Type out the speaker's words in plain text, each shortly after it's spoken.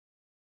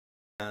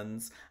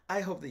Friends,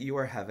 I hope that you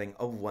are having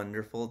a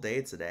wonderful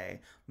day today.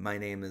 My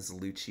name is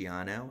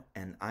Luciano,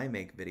 and I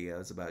make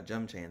videos about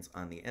jump chains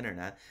on the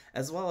internet,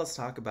 as well as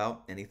talk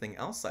about anything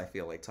else I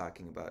feel like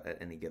talking about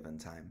at any given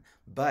time.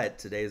 But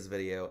today's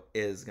video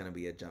is going to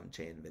be a jump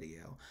chain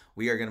video.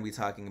 We are going to be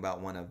talking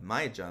about one of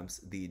my jumps,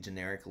 the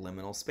Generic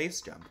Liminal Space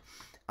Jump.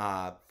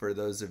 For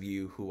those of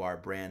you who are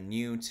brand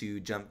new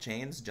to jump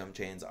chains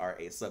are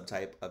a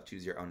subtype of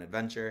Choose Your Own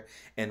Adventure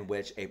in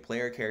which a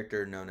player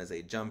character known as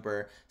a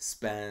jumper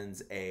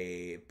spends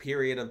a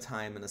period of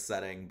time in a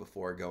setting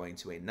before going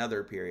to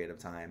another period of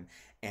time.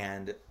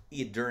 And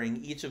during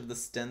each of the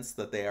stints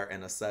that they are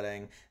in a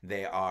setting,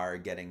 they are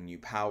getting new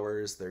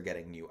powers, they're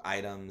getting new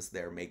items,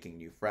 they're making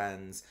new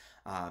friends,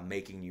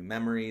 making new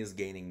memories,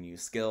 gaining new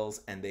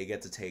skills, and they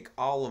get to take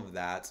all of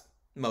that,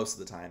 most of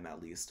the time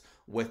at least,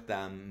 with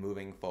them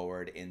moving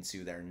forward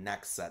into their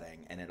next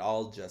setting, and it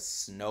all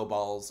just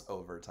snowballs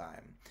over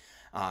time.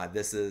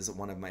 This is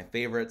one of my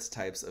favorite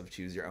types of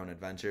Choose Your Own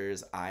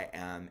Adventures. I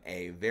am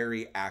a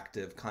very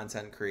active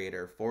content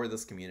creator for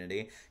this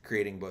community,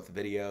 creating both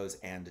videos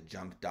and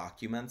jump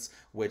documents,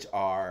 which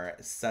are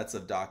sets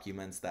of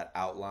documents that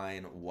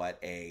outline what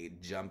a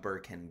jumper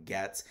can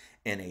get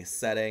in a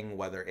setting,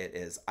 whether it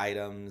is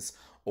items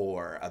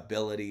or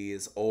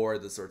abilities or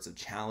the sorts of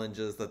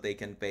challenges that they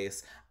can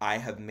face. I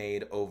have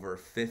made over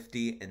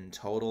 50 in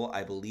total.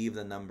 I believe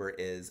the number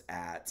is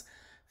at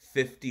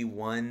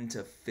 51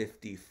 to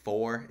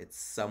 54. It's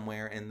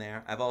somewhere in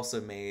there. I've also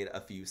made a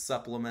few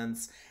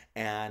supplements,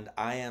 and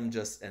I am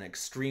just an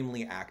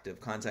extremely active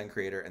content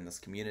creator in this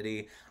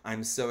community.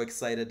 I'm so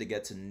excited to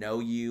get to know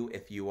you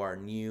if you are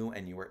new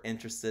and you are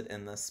interested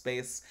in this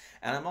space.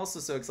 And I'm also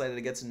so excited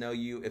to get to know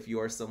you if you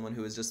are someone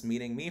who is just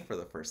meeting me for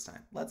the first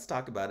time. Let's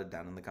talk about it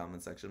down in the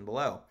comment section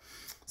below.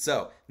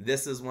 So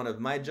this is one of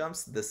my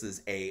jumps. This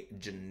is a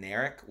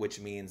generic, which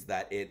means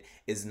that it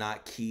is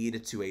not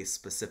keyed to a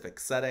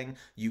specific setting.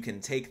 You can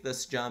take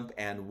this jump,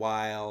 and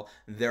while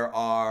there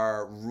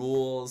are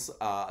rules,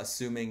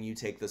 assuming you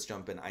take this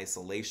jump in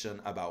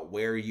isolation about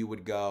where you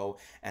would go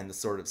and the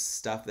sort of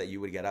stuff that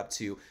you would get up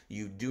to,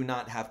 you do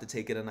not have to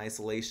take it in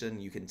isolation.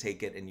 You can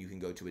take it and you can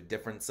go to a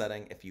different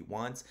setting if you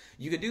want.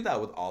 You could do that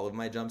with all of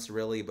my jumps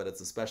really, but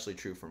it's especially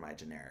true for my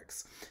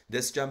generics.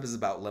 This jump is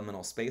about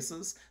liminal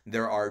spaces.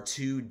 There are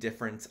two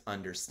different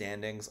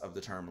understandings of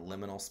the term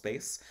liminal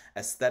space.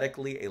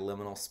 Aesthetically, a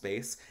liminal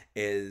space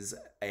is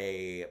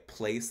a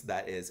place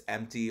that is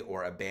empty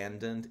or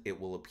abandoned. It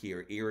will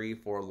appear eerie,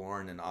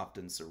 forlorn, and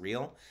often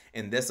surreal.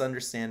 In this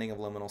understanding of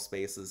liminal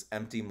spaces,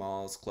 empty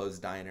malls,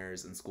 closed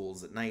diners, and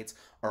schools at night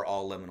are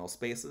all liminal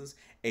spaces.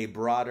 A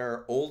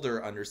broader,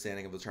 older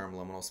understanding of the term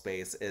liminal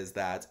space is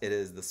that it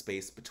is the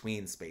space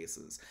between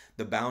spaces,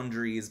 the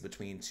boundaries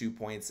between 2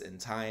 points in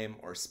time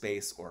or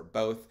space or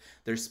both.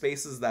 They're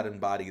spaces that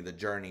embody the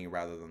journey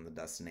rather than the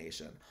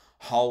destination.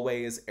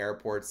 Hallways,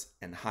 airports,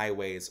 and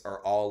highways are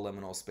all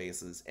liminal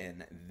spaces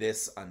in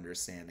this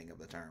understanding of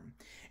the term.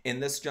 In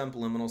this jump,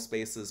 liminal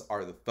spaces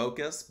are the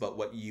focus, but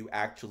what you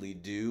actually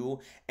do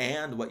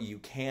and what you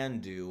can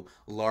do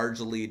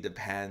largely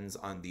depends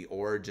on the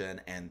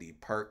origin and the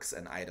perks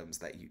and items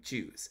that you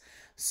choose.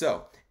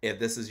 So, if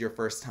this is your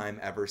first time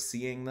ever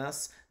seeing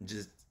this,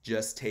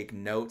 just take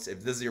note.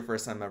 If this is your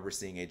first time ever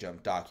seeing a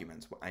jump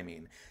document,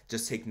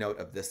 just take note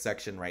of this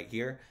section right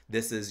here.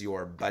 This is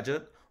your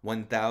budget.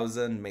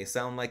 1,000 may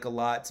sound like a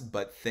lot,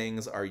 but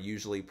things are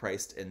usually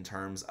priced in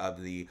terms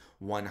of the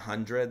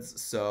 100s,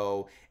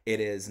 so it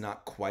is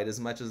not quite as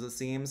much as it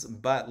seems,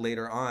 but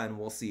later on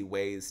we'll see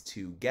ways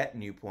to get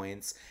new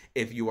points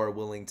if you are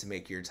willing to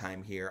make your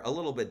time here a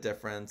little bit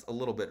different, a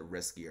little bit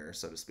riskier,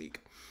 so to speak.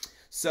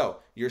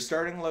 So, your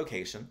starting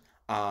location.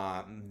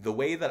 The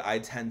way that I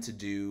tend to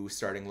do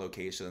starting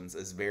locations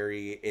is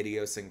very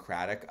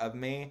idiosyncratic of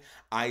me.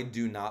 I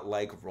do not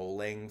like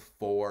rolling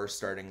for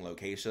starting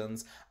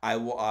locations. I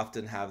will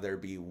often have there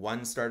be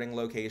one starting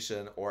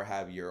location, or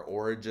have your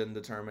origin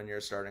determine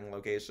your starting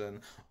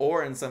location,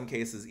 or in some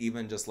cases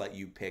even just let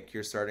you pick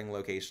your starting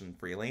location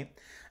freely.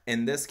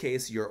 In this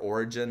case, your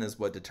origin is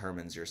what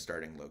determines your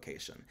starting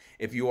location.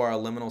 If you are a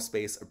liminal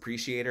space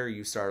appreciator,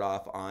 you start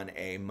off on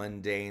a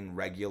mundane,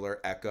 regular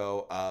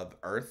echo of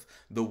Earth,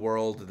 the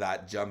world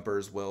that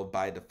jumpers will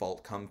by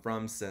default come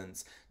from,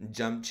 since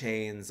jump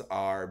chains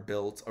are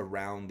built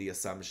around the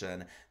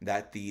assumption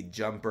that the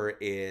jumper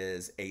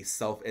is a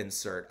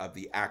self-insert of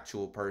the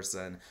actual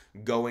person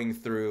going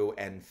through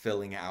and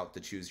filling out the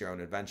Choose Your Own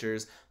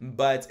Adventures.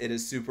 But it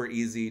is super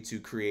easy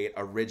to create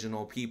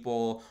original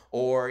people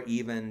or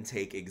even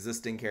take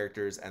existing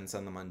characters and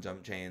send them on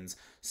jump chains.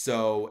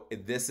 So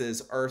this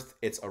is Earth.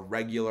 It's a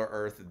regular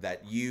Earth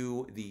that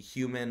you, the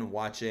human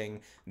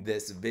watching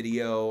this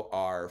video,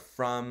 are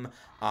from,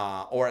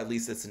 or at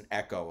least it's an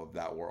echo of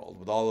that world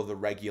with all of the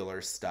regular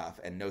stuff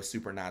and no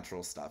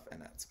supernatural stuff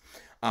in it.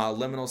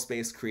 Liminal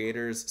space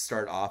creators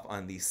start off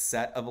on the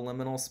set of a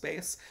liminal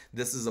space.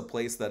 This is a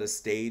place that is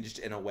staged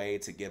in a way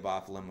to give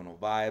off liminal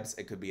vibes.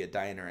 It could be a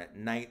diner at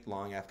night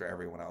long after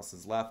everyone else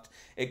has left.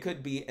 It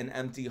could be an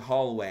empty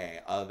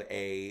hallway of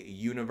a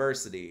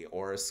university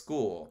or a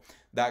school,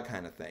 that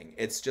kind of thing.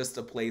 It's just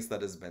a place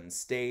that has been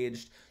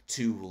staged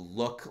to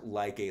look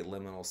like a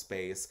liminal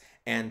space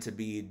and to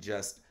be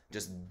just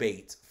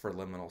bait for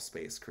liminal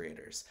space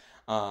creators.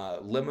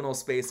 Liminal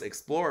space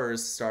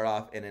explorers start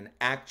off in an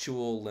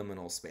actual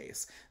liminal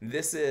space.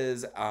 This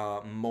is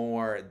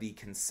more the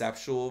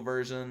conceptual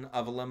version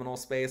of a liminal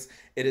space.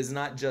 It is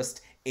not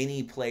just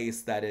any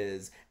place that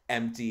is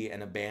empty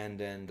and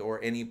abandoned,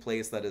 or any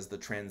place that is the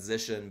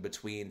transition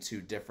between two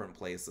different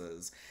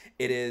places.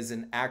 It is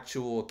an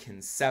actual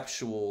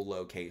conceptual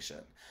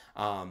location.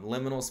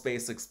 Liminal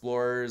space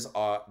explorers,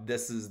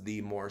 this is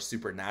the more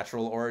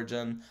supernatural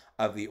origin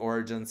of the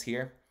origins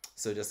here,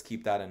 so just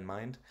keep that in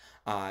mind.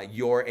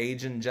 Your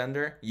age and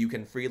gender, you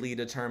can freely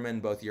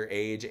determine both your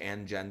age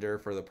and gender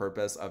for the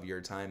purpose of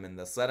your time in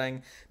this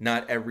setting.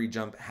 Not every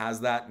jump has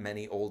that.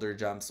 Many older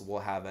jumps will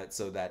have it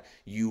so that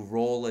you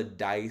roll a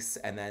dice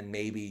and then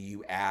maybe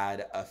you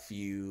add a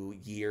few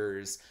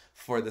years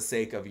for the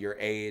sake of your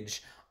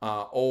age.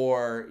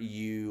 Or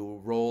you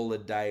roll a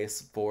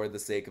dice for the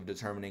sake of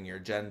determining your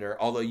gender.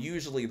 Although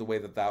usually the way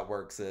that that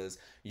works is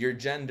your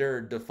gender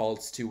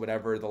defaults to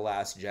whatever the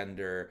last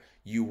gender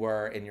you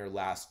were in your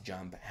last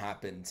jump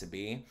happened to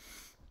be.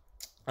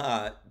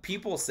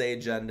 People say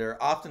gender.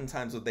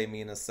 Oftentimes what they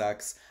mean is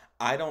sex.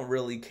 I don't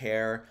really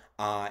care.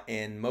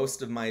 In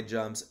most of my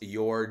jumps,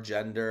 your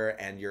gender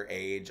and your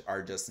age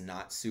are just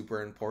not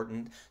super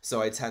important.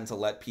 So I tend to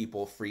let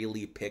people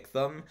freely pick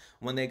them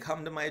when they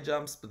come to my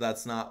jumps, but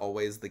that's not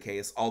always the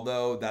case.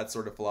 Although that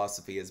sort of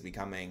philosophy is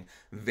becoming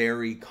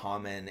very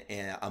common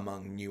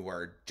among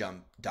newer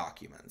jump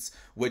documents,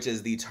 which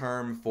is the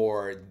term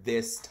for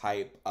this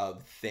type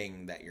of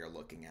thing that you're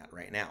looking at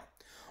right now.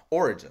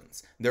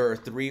 Origins. There are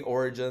 3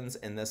 origins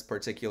in this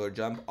particular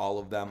jump. All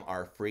of them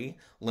are free.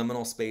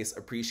 Liminal space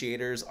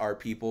appreciators are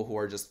people who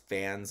are just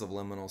fans of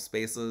liminal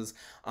spaces.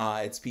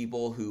 It's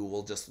people who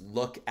will just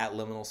look at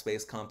liminal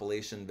space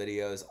compilation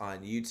videos on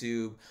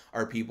YouTube,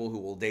 are people who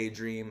will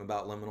daydream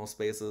about liminal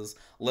spaces.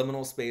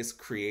 Liminal space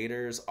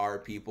creators are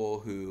people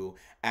who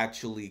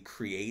actually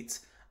create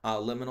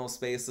liminal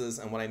spaces,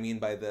 and what I mean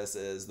by this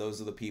is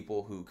those are the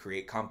people who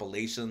create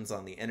compilations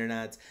on the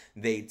internet.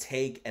 They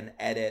take and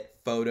edit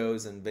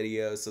photos and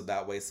videos so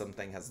that way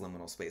something has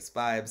liminal space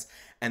vibes.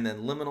 And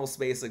then liminal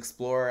space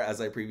explorer,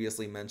 as I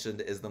previously mentioned,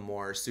 is the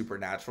more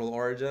supernatural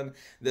origin.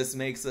 This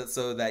makes it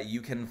so that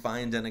you can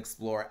find and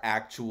explore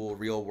actual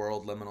real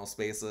world liminal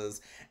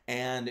spaces,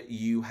 and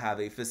you have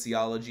a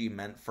physiology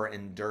meant for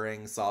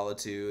enduring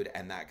solitude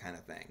and that kind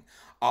of thing.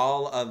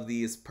 All of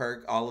these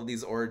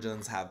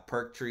origins have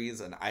perk trees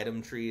and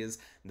item trees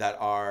that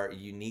are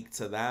unique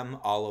to them.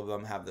 All of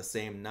them have the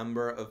same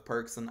number of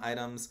perks and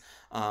items,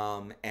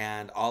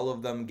 and all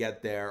of them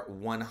get their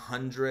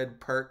 100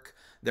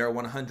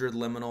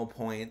 liminal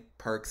point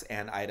perks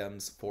and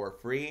items for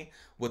free,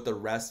 with the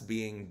rest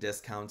being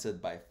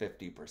discounted by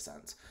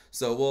 50%.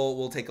 So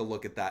we'll take a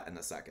look at that in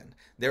a second.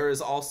 There is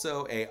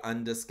also a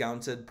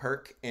undiscounted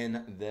perk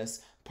in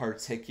this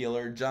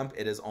particular jump.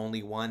 It is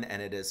only one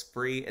and it is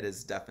free. It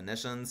is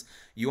definitions.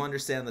 You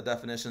understand the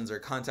definitions are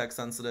context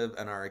sensitive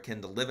and are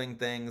akin to living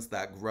things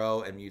that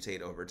grow and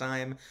mutate over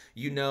time.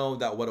 You know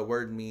that what a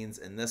word means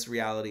in this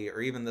reality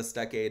or even this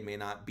decade may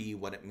not be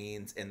what it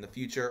means in the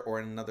future or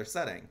in another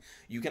setting.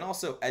 You can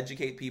also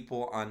educate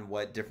people on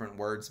what different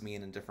words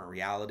mean in different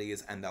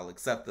realities, and they'll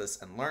accept this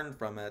and learn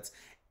from it.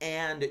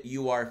 And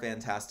you are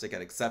fantastic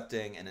at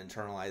accepting and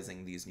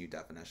internalizing these new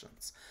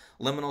definitions.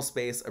 Liminal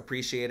space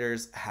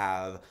appreciators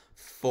have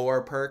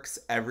 4 perks.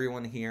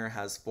 Everyone here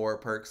has 4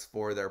 perks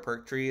for their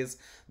perk trees.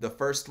 The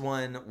first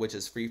one, which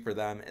is free for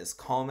them, is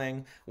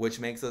calming,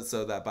 which makes it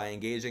so that by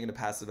engaging in a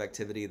passive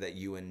activity that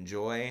you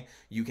enjoy,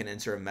 you can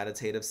enter a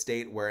meditative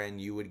state wherein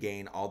you would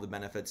gain all the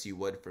benefits you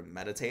would from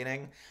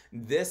meditating.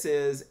 This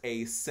is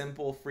a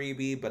simple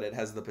freebie, but it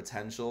has the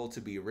potential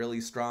to be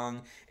really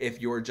strong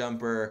if your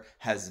jumper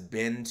has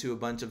been to a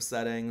bunch of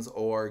settings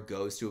or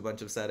goes to a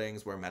bunch of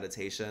settings where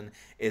meditation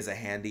is a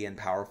handy and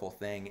powerful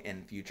thing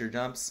in future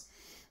jumps.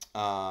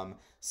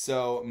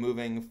 So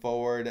moving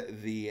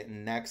forward, the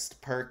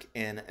next perk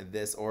in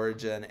this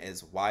origin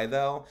is why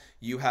though.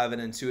 You have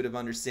an intuitive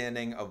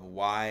understanding of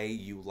why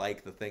you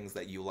like the things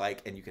that you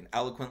like, and you can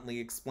eloquently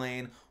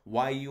explain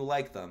why you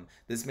like them.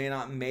 This may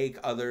not make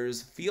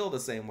others feel the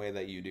same way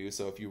that you do,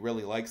 so if you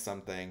really like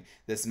something,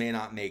 this may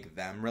not make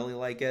them really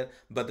like it,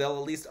 but they'll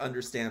at least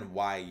understand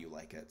why you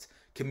like it.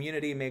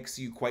 Community makes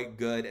you quite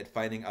good at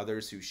finding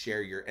others who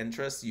share your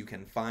interests. You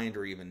can find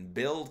or even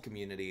build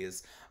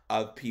communities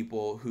of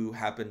people who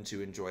happen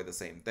to enjoy the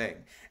same thing.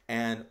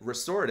 And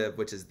restorative,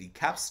 which is the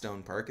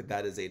capstone perk,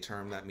 that is a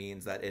term that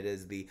means that it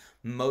is the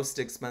most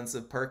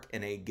expensive perk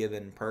in a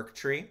given perk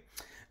tree.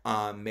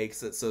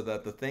 makes it so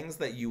that the things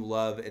that you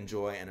love,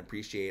 enjoy, and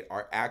appreciate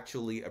are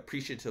actually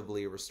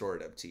appreciatively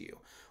restorative to you.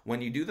 When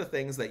you do the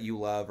things that you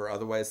love or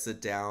otherwise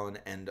sit down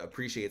and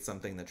appreciate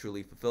something that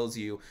truly fulfills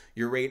you,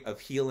 your rate of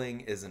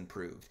healing is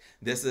improved.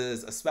 This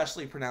is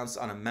especially pronounced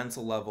on a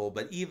mental level,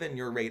 but even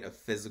your rate of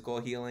physical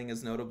healing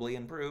is notably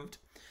improved.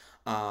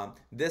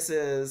 This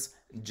is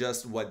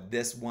just what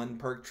this one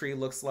perk tree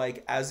looks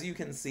like. As you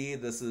can see,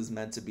 this is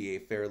meant to be a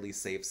fairly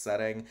safe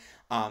setting.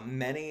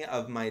 Many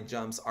of my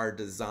jumps are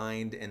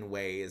designed in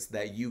ways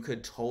that you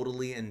could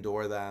totally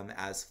endure them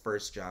as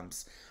first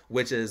jumps,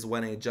 which is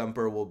when a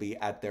jumper will be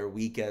at their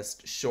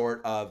weakest,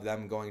 short of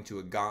them going to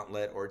a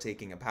gauntlet or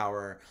taking a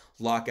power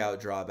lockout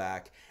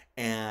drawback,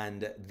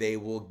 and they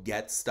will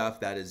get stuff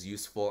that is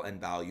useful and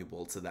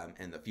valuable to them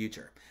in the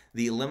future.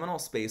 The liminal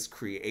space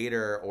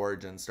creator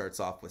origin starts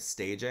off with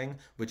staging,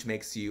 which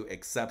makes you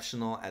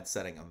exceptional at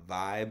setting a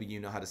vibe. You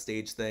know how to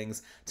stage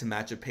things to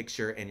match a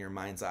picture in your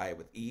mind's eye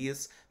with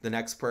ease. The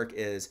next perk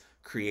is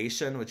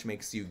creation, which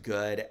makes you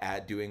good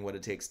at doing what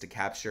it takes to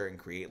capture and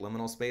create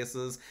liminal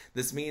spaces.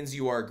 This means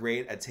you are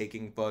great at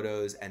taking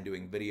photos and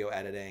doing video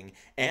editing,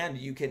 and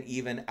you can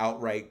even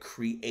outright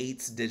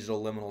create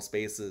digital liminal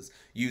spaces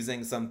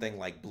using something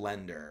like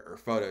Blender or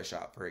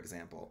Photoshop, for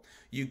example.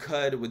 You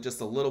could, with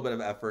just a little bit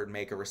of effort,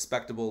 make a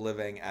respectable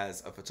living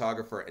as a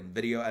photographer and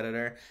video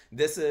editor.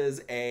 This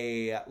is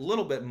a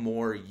little bit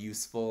more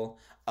useful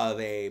of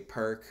a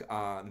perk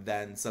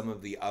than some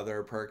of the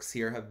other perks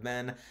here have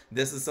been.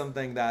 This is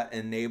something that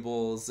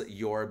enables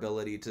your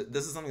ability to,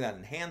 this is something that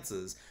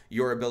enhances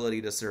your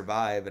ability to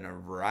survive in a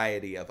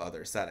variety of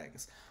other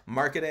settings.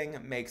 Marketing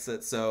makes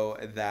it so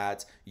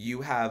that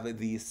you have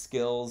the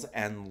skills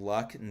and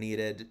luck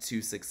needed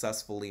to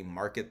successfully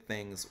market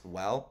things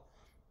well.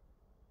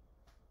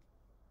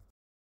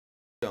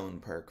 Stone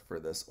perk for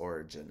this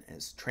origin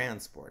is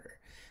transporter,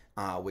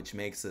 which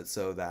makes it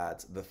so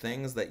that the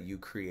things that you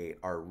create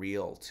are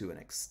real to an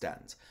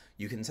extent.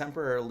 You can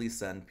temporarily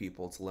send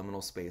people to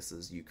liminal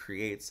spaces you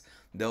create.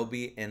 They'll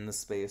be in the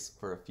space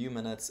for a few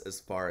minutes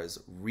as far as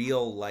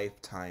real life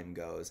time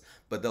goes,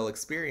 but they'll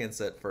experience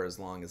it for as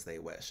long as they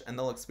wish, and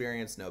they'll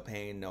experience no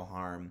pain, no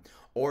harm,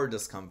 or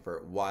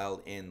discomfort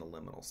while in the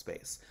liminal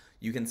space.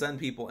 You can send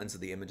people into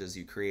the images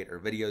you create or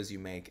videos you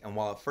make, and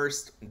while at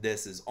first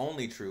this is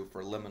only true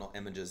for liminal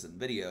images and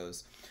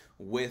videos,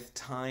 with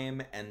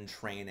time and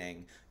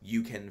training,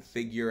 you can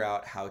figure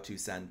out how to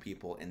send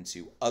people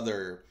into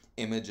other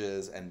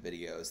images and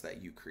videos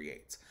that you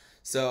create.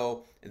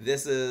 So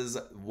this is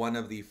one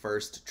of the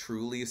first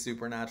truly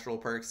supernatural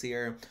perks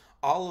here.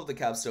 All of the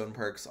capstone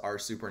perks are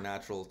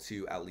supernatural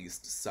to at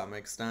least some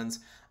extent,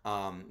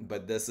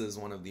 but this is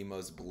one of the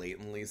most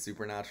blatantly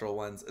supernatural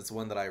ones. It's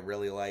one that I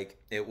really like.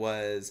 It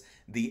was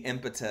the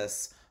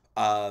impetus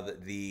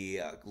of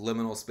the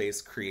liminal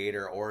space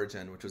creator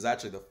origin, which was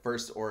actually the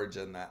first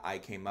origin that I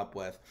came up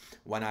with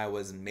when I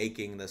was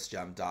making this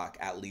jump doc,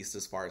 at least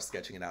as far as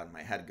sketching it out in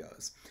my head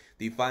goes.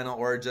 The final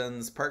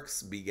origins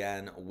perks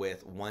began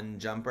with one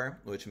jumper,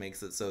 which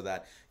makes it so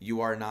that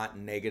you are not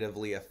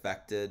negatively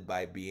affected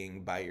by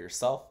being by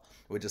yourself,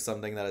 which is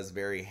something that is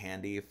very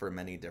handy for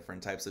many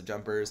different types of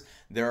jumpers.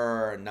 There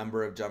are a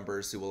number of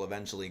jumpers who will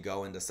eventually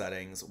go into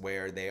settings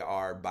where they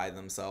are by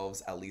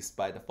themselves, at least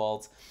by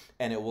default,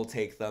 and it will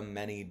take them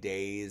many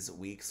days,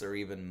 weeks, or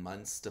even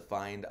months to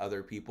find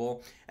other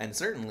people, and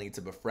certainly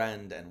to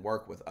befriend and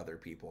work with other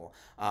people.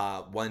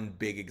 One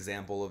big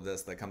example of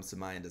this that comes to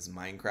mind is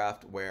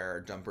Minecraft,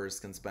 where jumpers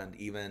can spend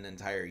even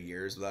entire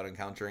years without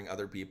encountering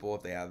other people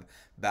if they have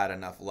bad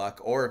enough luck,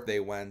 or if they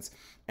went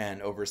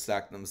and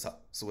overstacked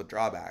themselves with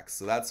drawbacks.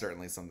 So that's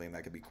certainly something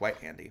that could be quite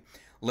handy.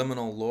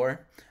 Liminal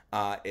lore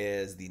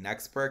is the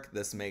next perk.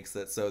 This makes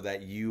it so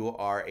that you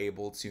are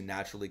able to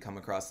naturally come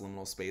across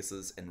liminal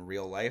spaces in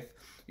real life.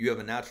 You have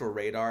a natural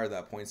radar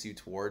that points you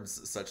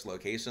towards such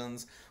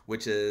locations,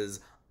 which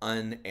is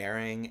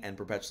unerring and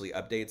perpetually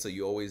updates, so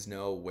you always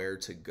know where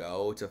to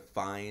go to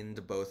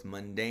find both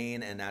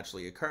mundane and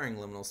naturally occurring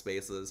liminal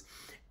spaces,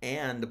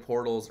 and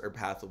portals or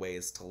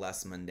pathways to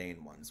less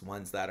mundane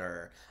ones that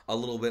are a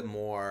little bit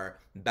more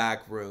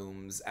back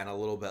rooms and a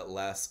little bit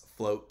less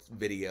float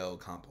video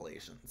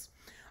compilations.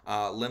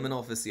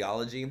 Liminal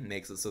physiology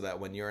makes it so that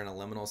when you're in a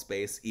liminal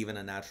space, even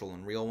a natural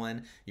and real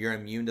one, you're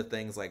immune to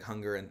things like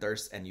hunger and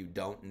thirst, and you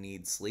don't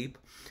need sleep.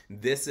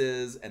 This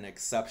is an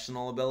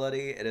exceptional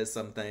ability. It is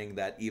something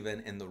that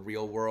even in the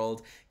real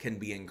world can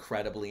be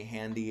incredibly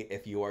handy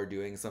if you are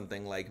doing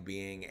something like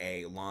being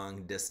a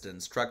long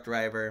distance truck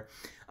driver,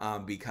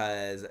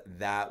 because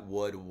that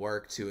would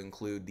work to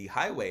include the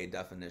highway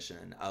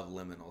definition of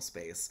liminal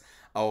space,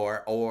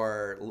 or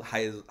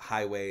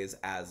highways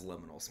as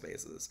liminal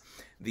spaces.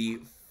 The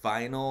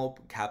final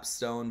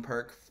capstone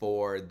perk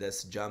for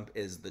this jump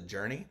is the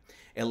journey.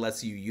 It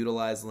lets you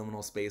utilize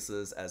liminal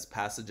spaces as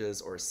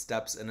passages or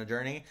steps in a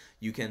journey.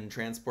 You can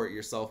transport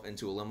yourself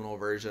into a liminal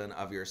version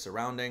of your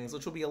surroundings,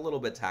 which will be a little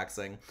bit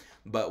taxing,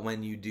 but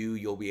when you do,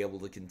 you'll be able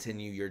to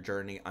continue your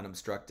journey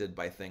unobstructed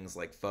by things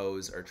like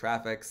foes or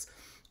traffic.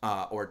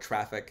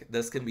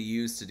 This can be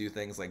used to do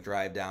things like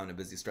drive down a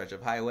busy stretch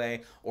of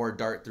highway or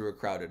dart through a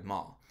crowded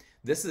mall.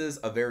 This is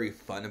a very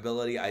fun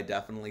ability. I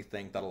definitely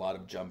think that a lot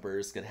of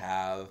jumpers could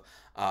have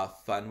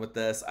fun with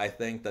this. I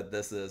think that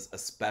this is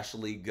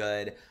especially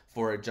good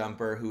for a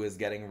jumper who is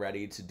getting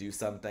ready to do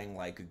something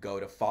like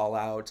go to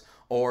Fallout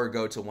or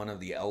go to one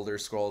of the Elder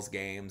Scrolls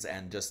games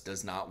and just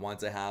does not want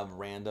to have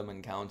random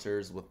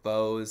encounters with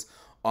foes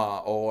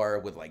or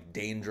with like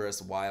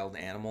dangerous wild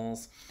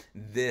animals.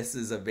 This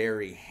is a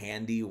very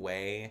handy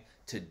way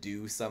to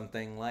do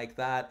something like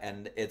that,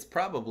 and it's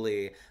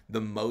probably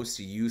the most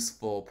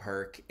useful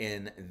perk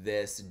in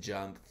this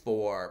jump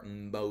for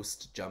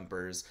most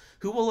jumpers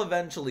who will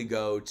eventually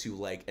go to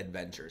like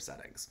adventure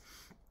settings.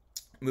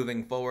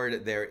 Moving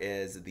forward, there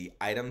is the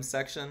item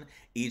section.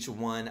 Each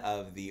one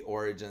of the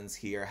origins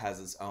here has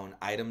its own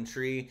item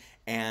tree,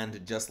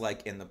 and just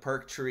like in the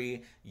perk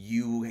tree,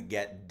 you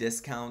get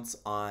discounts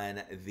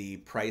on the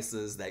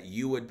prices that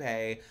you would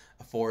pay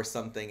for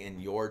something in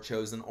your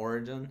chosen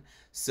origin.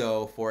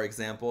 So, for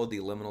example, the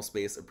Liminal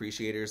Space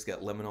Appreciators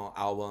get Liminal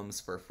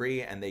albums for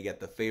free, and they get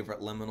the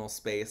favorite Liminal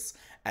Space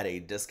at a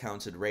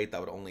discounted rate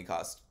that would only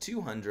cost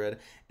 200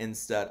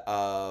 instead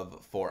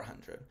of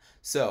 400.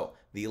 So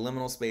the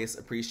Liminal Space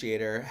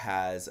Appreciator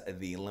has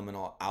the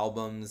Liminal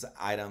Albums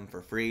item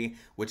for free,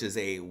 which is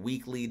a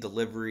weekly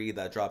delivery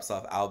that drops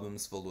off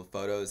albums filled with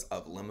photos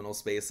of liminal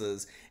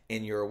spaces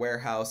in your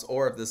warehouse,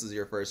 or if this is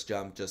your first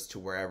jump, just to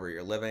wherever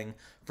you're living.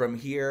 From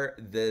here,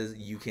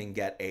 you can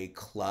get a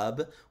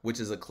club, which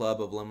is a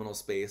club of liminal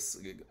space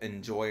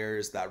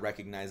enjoyers that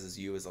recognizes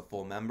you as a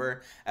full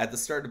member. At the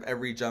start of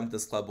every jump,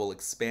 this club will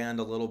expand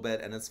a little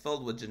bit, and it's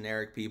filled with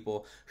generic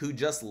people who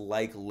just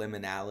like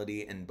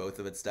liminality in both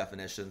of its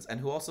definitions and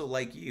who also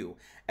like you.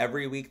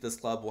 Every week, this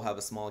club will have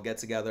a small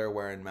get-together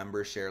wherein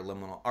members share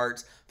liminal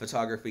art,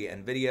 photography,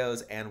 and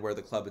videos, and where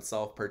the club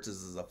itself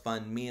purchases a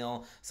fun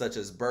meal, such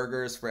as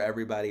burgers for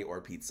everybody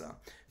or pizza.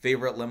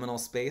 Favorite liminal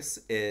space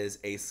is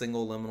a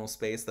single liminal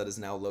space that is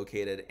now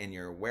located in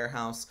your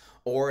warehouse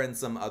or in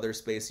some other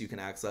space you can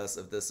access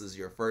if this is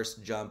your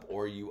first jump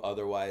or you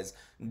otherwise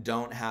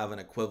don't have an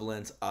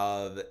equivalent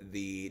of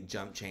the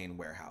jump chain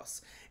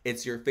warehouse.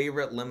 It's your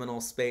favorite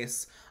liminal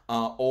space,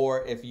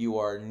 or if you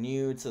are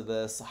new to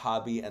this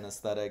hobby and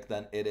aesthetic,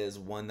 then it is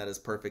one that is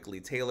perfectly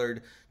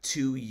tailored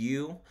to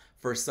you.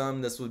 For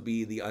some, this would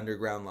be the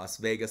underground Las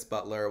Vegas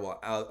Butler,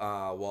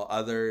 while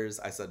others,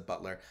 I said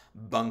Butler,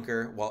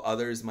 bunker, while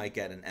others might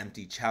get an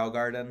empty Chow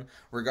Garden.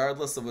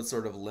 Regardless of what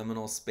sort of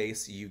liminal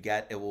space you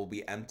get, it will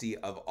be empty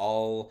of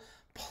all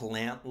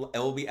it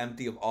will be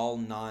empty of all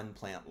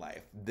non-plant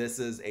life. This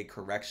is a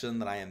correction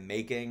that I am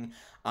making.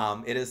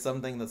 It is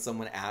something that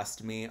someone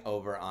asked me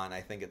over on,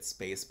 I think it's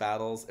Space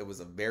Battles. It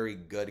was a very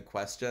good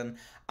question.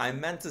 I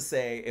meant to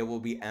say it will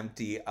be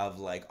empty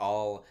of like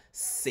all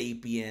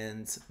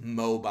sapient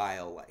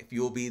mobile life.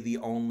 You will be the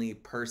only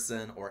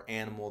person or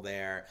animal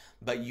there,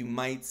 but you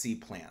might see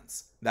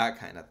plants, that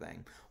kind of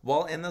thing.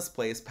 While in this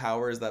place,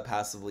 powers that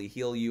passively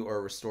heal you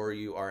or restore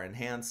you are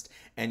enhanced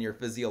and your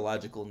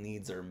physiological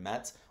needs are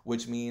met,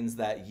 which means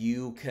that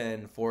you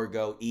can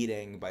forego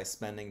eating by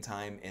spending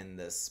time in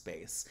this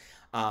space.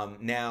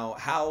 Now,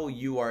 how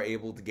you are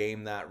able to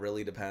game that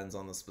really depends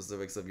on the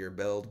specifics of your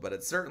build, but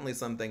it's certainly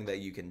something that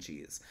you can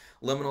cheese.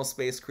 Liminal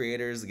space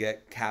creators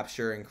get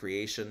capture and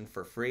creation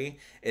for free.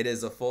 It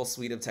is a full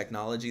suite of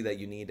technology that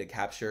you need to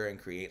capture and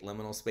create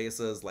liminal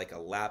spaces, like a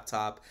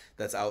laptop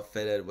that's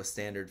outfitted with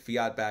standard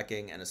fiat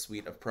backing and a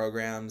suite of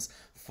programs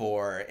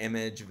for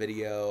image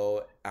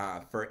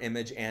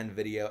and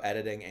video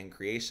editing and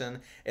creation.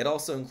 It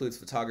also includes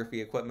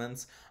photography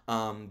equipment.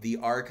 The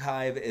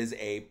archive is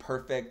a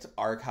perfect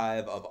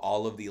archive of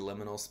all of the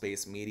liminal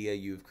space media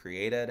you've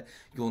created.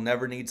 You'll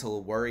never need to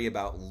worry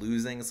about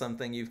losing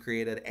something you've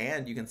created,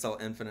 and you can sell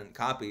infinite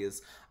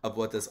copies of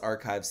what this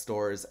archive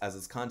stores, as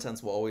its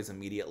contents will always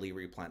immediately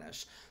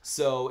replenish.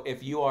 So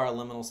if you are a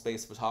liminal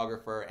space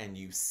photographer and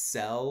you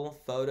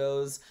sell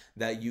photos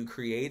that you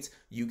create,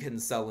 you can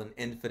sell an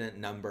infinite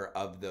number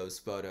of those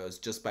photos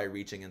just by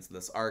reaching into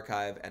this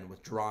archive and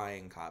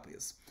withdrawing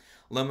copies.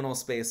 Liminal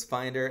Space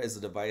Finder is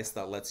a device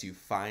that lets you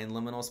find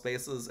liminal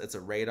spaces. It's a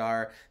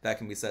radar that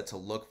can be set to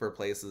look for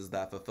places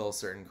that fulfill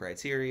certain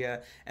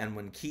criteria, and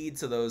when keyed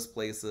to those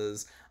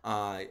places,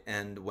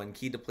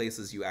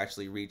 you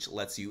actually reach,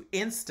 lets you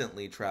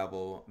instantly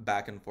travel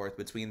back and forth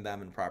between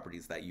them and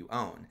properties that you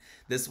own.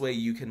 This way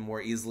you can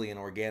more easily and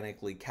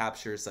organically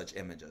capture such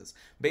images.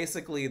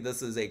 Basically,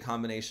 this is a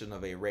combination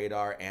of a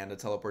radar and a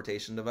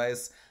teleportation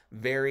device.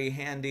 Very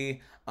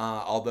handy,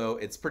 although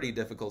it's pretty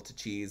difficult to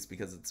cheese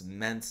because it's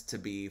meant to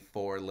be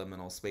for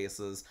liminal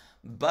spaces,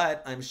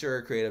 but I'm sure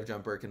a creative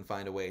jumper can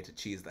find a way to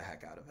cheese the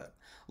heck out of it.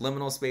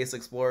 Liminal Space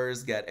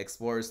Explorers get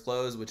Explorer's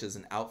Clothes, which is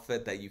an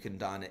outfit that you can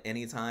don at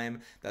any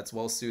time that's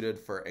well suited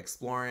for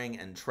exploring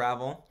and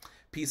travel.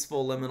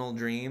 Peaceful Liminal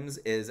Dreams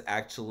is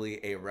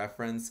actually a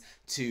reference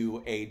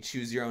to a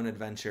choose your own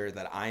adventure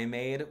that I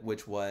made,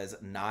 which was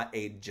not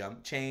a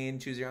jump chain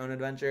choose your own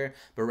adventure,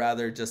 but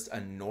rather just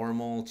a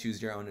normal choose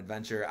your own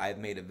adventure. I've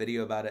made a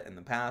video about it in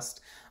the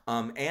past.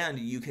 And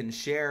you can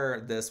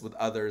share this with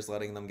others,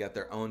 letting them get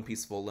their own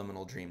peaceful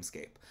liminal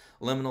dreamscape.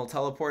 Liminal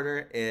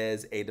teleporter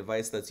is a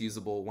device that's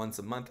usable once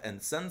a month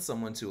and sends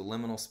someone to a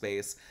liminal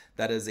space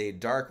that is a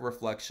dark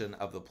reflection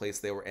of the place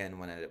they were in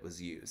when it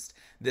was used.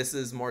 This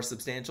is more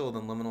substantial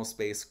than liminal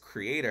space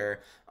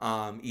creator,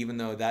 even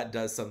though that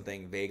does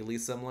something vaguely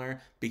similar,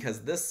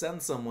 because this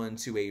sends someone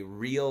to a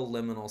real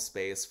liminal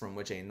space from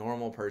which a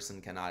normal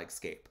person cannot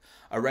escape.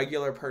 A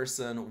regular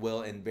person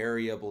will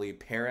invariably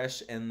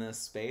perish in this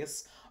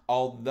space,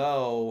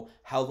 although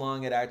how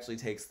long it actually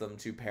takes them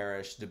to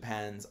perish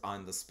depends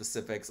on the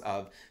specifics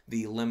of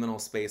the liminal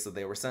space that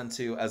they were sent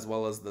to, as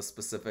well as the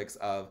specifics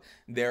of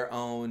their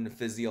own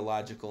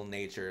physiological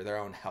nature, their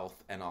own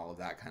health, and all of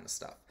that kind of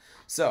stuff.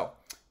 So,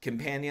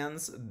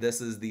 companions,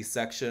 this is the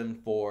section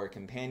for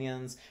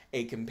companions.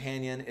 A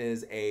companion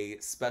is a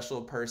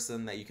special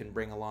person that you can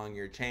bring along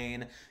your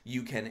chain.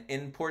 You can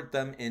import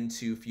them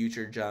into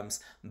future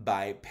jumps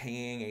by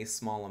paying a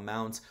small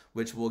amount,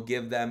 which will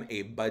give them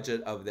a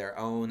budget of their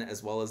own,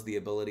 as well as the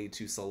ability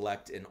to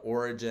select an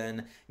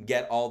origin,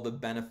 get all the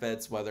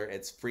benefits, whether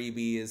it's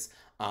freebies,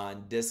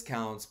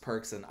 discounts,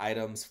 perks, and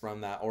items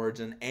from that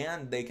origin,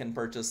 and they can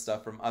purchase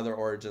stuff from other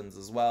origins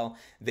as well.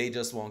 They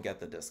just won't get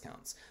the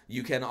discounts.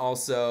 You can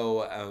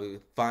also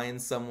find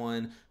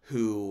someone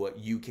who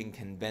you can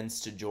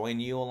convince to join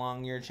you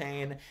along your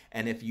chain,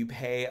 and if you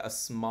pay a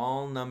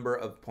small number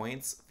of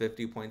points,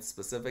 50 points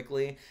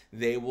specifically,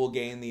 they will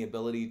gain the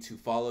ability to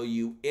follow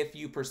you if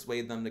you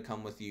persuade them to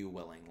come with you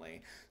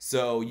willingly.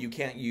 So you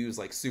can't use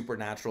like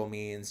supernatural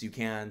means, you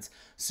can't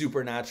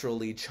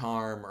supernaturally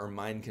charm or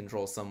mind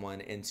control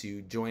someone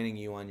into joining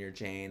you on your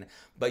chain,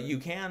 but you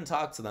can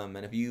talk to them,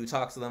 and if you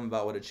talk to them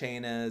about what a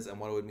chain is and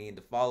what it would mean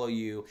to follow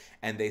you,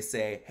 and they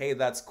say, hey,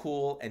 that's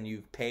cool, and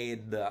you've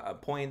paid the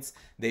points,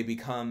 they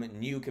become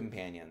new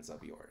companions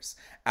of yours.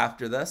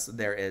 After this,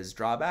 there is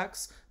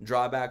drawbacks.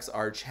 Drawbacks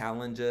are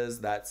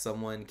challenges that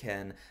someone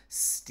can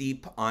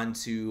steep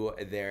onto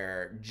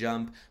their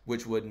jump,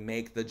 which would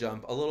make the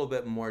jump a little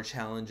bit more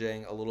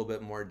challenging, a little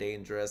bit more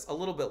dangerous, a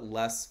little bit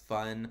less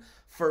fun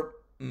for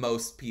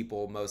most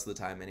people, most of the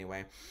time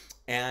anyway,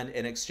 and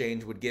in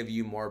exchange would give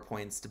you more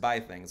points to buy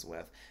things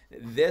with.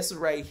 This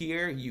right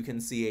here, you can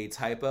see a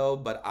typo,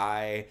 but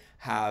I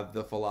have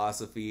the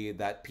philosophy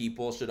that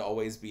people should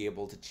always be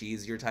able to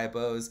cheese your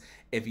typos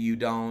if you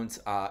don't,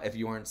 if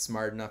you aren't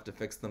smart enough to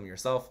fix them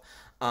yourself.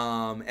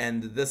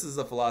 And this is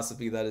a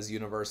philosophy that is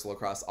universal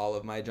across all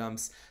of my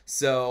jumps.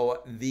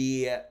 So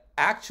the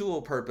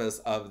actual purpose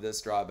of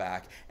this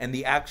drawback and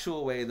the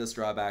actual way this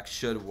drawback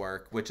should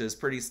work, which is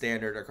pretty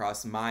standard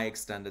across my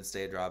extended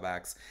stay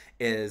drawbacks,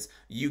 is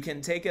you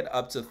can take it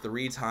up to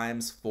 3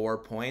 times 4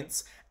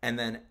 points, and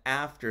then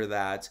after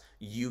that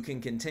you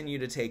can continue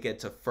to take it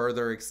to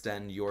further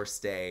extend your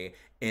stay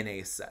in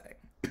a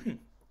setting.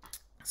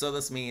 So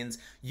this means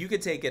you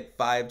could take it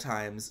 5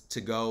 times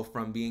to go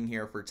from being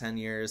here for 10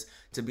 years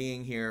to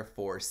being here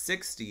for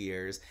 60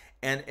 years,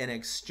 and in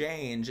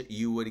exchange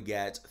you would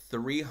get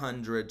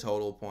 300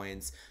 total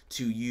points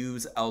to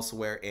use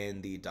elsewhere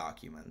in the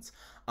documents.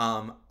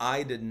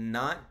 I did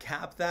not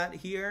cap that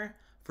here.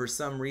 For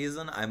some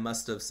reason, I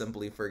must have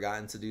simply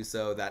forgotten to do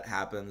so. That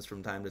happens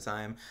from time to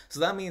time. So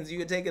that means you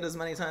could take it as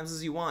many times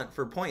as you want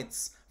for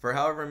points, for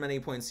however many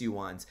points you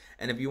want.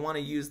 And if you want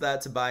to use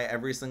that to buy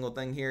every single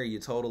thing here, you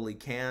totally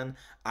can.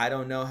 I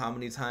don't know how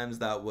many times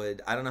that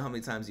would, I don't know how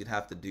many times you'd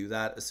have to do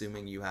that,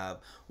 assuming you have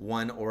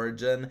one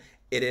origin.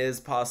 It is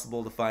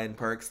possible to find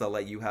perks that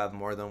let you have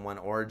more than one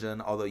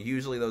origin, although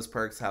usually those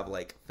perks have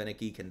like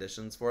finicky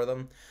conditions for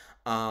them.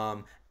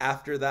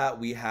 After that,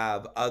 we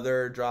have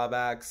other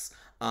drawbacks.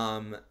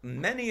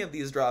 Many of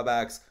these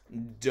drawbacks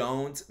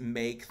don't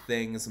make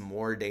things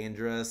more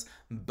dangerous,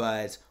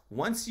 but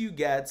once you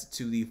get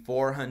to the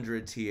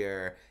 400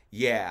 tier,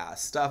 yeah,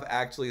 stuff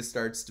actually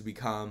starts to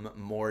become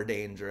more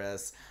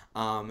dangerous.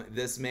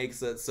 This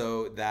makes it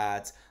so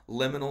that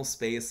liminal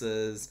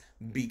spaces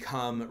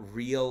become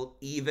real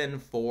even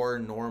for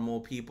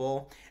normal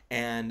people,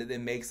 and it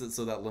makes it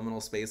so that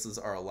liminal spaces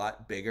are a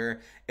lot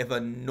bigger. If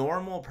a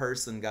normal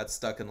person got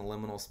stuck in a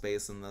liminal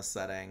space in this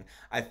setting,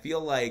 I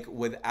feel like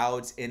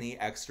without any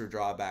extra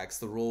drawbacks,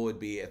 the rule would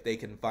be if they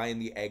can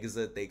find the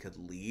exit, they could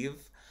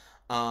leave.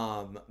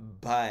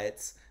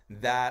 But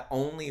that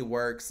only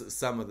works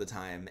some of the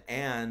time,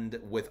 and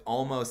with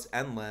almost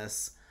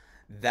endless,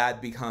 that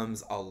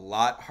becomes a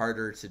lot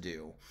harder to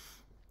do.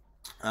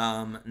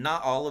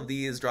 Not all of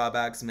these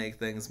drawbacks make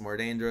things more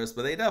dangerous,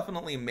 but they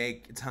definitely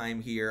make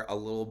time here a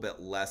little bit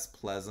less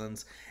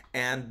pleasant.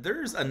 And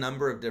there's a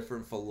number of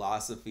different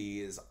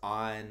philosophies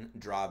on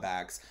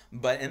drawbacks,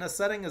 but in a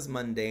setting as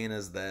mundane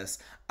as this,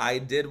 I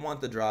did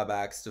want the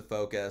drawbacks to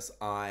focus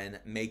on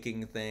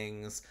making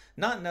things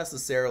not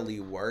necessarily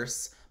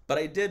worse, but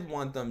I did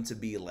want them to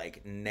be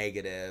like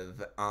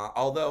negative,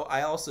 although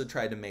I also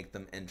tried to make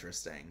them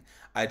interesting.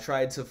 I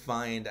tried to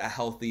find a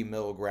healthy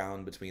middle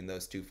ground between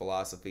those two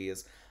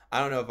philosophies. I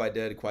don't know if I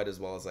did quite as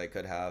well as I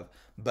could have,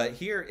 But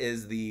here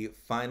is the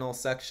final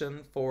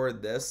section for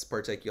this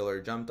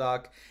particular jump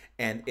dock,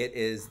 and it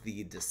is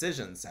the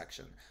decision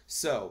section.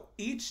 So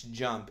each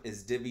jump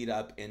is divvied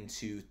up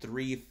into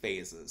 3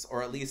 phases,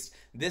 or at least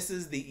this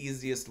is the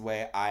easiest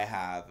way I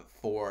have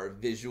for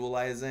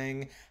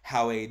visualizing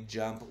how a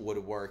jump would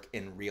work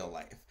in real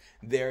life.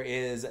 There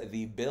is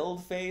the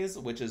build phase,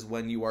 which is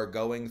when you are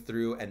going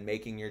through and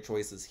making your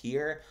choices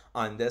here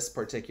on this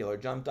particular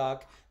jump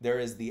dock. There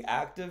is the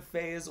active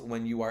phase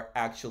when you are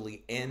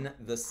actually in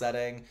the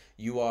setting.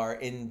 You are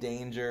in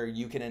danger.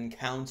 You can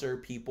encounter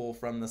people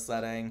from the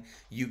setting.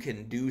 You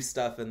can do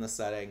stuff in the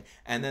setting.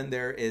 And then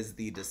there is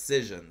the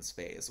decisions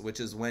phase, which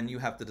is when you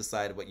have to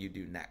decide what you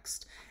do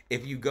next.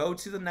 If you go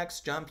to the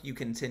next jump, you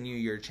continue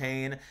your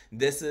chain.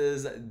 This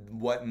is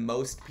what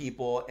most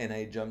people in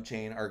a jump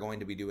chain are going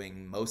to be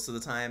doing most of the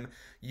time.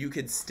 You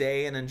could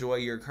stay and enjoy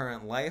your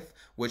current life,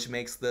 which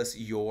makes this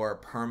your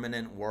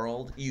permanent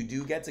world. You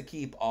do get to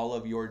keep all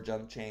of your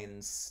jump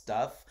chain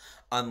stuff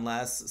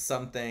unless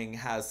something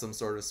has some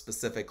sort of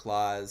specific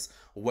clause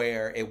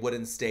where it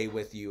wouldn't stay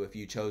with you if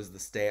you chose the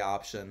stay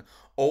option,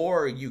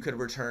 or you could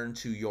return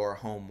to your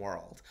home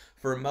world.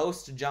 For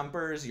most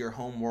jumpers, your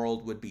home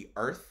world would be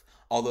Earth.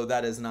 Although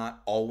that is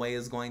not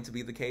always going to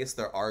be the case.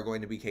 There are going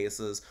to be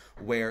cases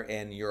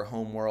wherein your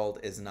home world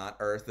is not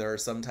Earth. There are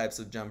some types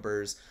of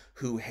jumpers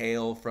who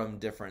hail from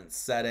different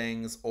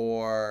settings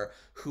or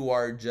who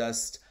are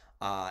just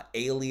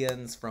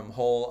aliens from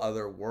whole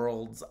other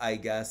worlds, I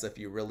guess, if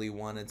you really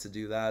wanted to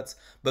do that.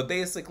 But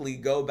basically,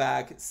 go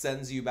back,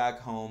 sends you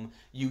back home.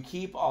 You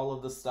keep all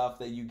of the stuff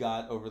that you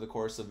got over the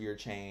course of your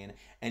chain,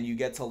 and you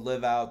get to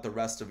live out the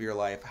rest of your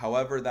life,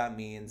 however that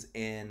means,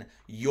 in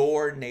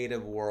your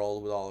native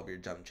world with all of your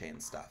jump chain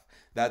stuff.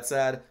 That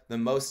said, the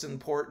most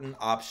important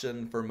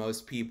option for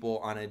most people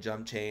on a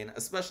jump chain,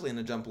 especially in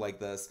a jump like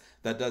this,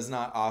 that does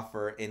not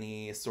offer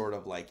any sort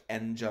of like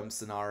end jump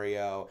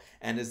scenario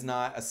and is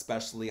not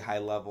especially high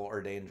level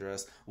or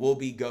dangerous, will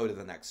be go to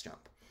the next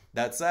jump.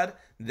 That said,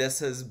 this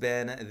has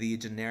been the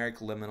Generic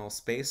Liminal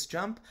Space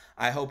Jump.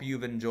 I hope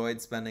you've enjoyed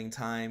spending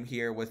time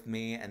here with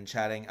me and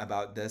chatting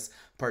about this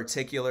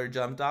particular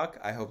jump dock.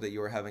 I hope that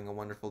you are having a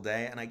wonderful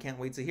day, and I can't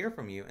wait to hear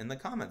from you in the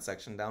comment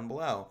section down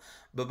below.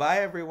 Bye-bye,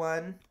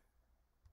 everyone!